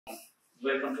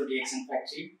Welcome to DXN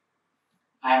factory.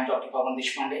 I am Dr.Pawan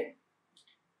Deshpande.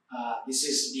 This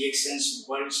is DXN's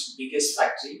world's biggest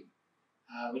factory,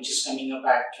 which is coming up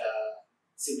at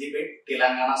Siddipet,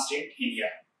 Telangana state, India.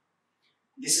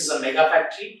 This is a mega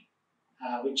factory,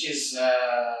 which is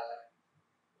the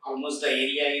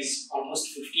area is almost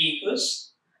 50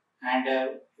 acres,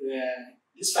 and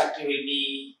this factory will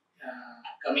be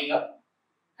coming up,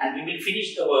 and we will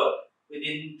finish the work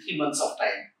within 3 months of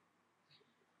time.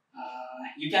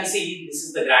 You can see this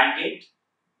is the grand gate,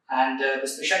 and the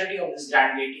specialty of this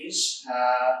grand gate is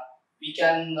we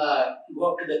can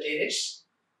go up to the terrace,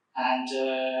 and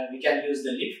we can use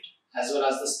the lift as well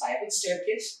as the spiral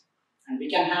staircase, and we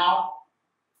can have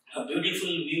a beautiful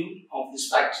view of this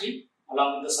factory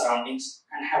along with the surroundings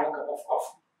and have a cup of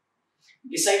coffee.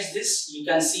 Besides this, you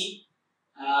can see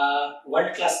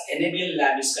world-class enable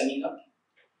lab is coming up.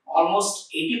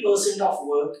 Almost 80% of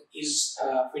work is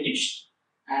finished,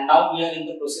 and now we are in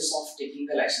the process of taking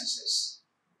the licenses.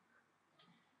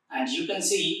 And you can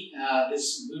see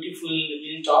this beautiful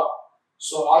hilltop.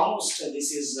 So almost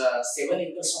this is 7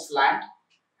 acres of land,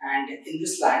 and in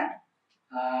this land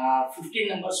 15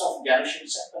 numbers of piano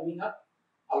sheds are coming up,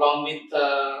 along with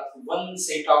one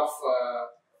set of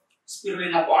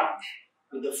spirulina pond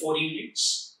with the 4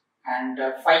 units, and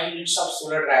 5 units of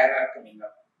solar dryer are coming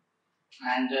up.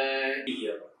 And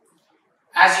here,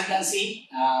 as you can see,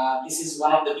 this is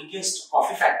one of the biggest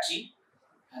coffee factory.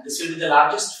 This will be the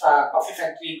largest coffee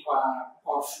factory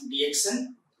of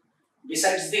DXN.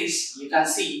 Besides this, you can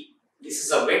see this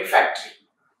is a wet factory,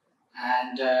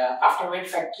 and after wet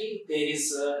factory there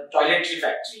is a toiletry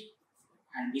factory,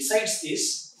 and besides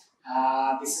this,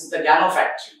 this is the piano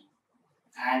factory.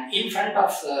 And in front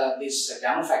of this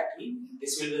piano factory,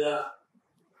 this will be the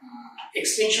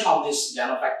extension of this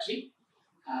piano factory.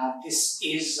 This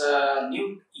is a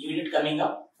new unit coming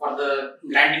up for the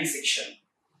grinding section.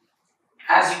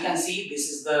 As you can see, this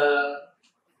is the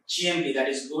GMP, that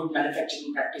is Good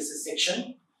Manufacturing Practices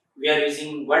section. We are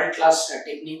using world-class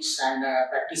techniques and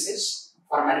practices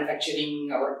for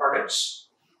manufacturing our products.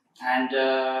 And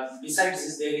besides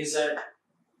this, there is a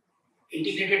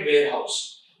integrated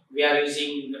warehouse. We are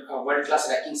using world-class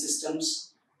racking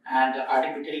systems, and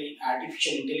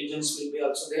artificial intelligence will be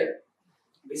also there.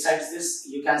 Besides this,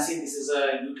 you can see this is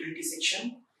a utility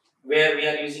section where we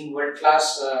are using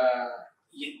world-class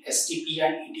STP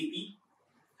and ETP,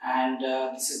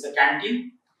 and this is the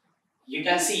canteen. You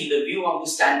can see the view of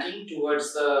this canteen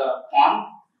towards the pond,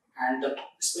 and the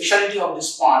specialty of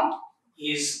this pond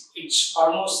is it's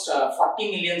almost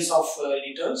 40 millions of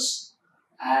liters,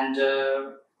 and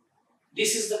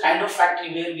this is the kind of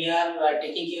factory where we are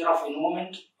taking care of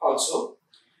environment also.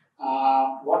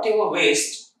 Whatever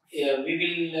waste we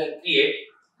will create,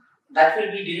 that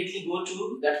will be directly go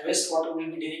to, that wastewater will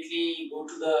be directly go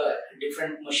to the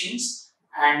different machines,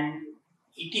 and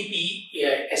ETP,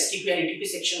 STP and ETP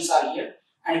sections are here,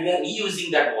 and we are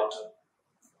reusing that water.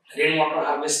 Rainwater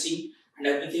harvesting and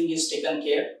everything is taken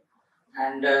care,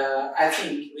 and I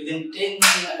think within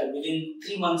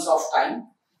 3 months of time,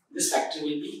 this factory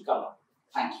will be come up.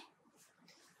 Thank you.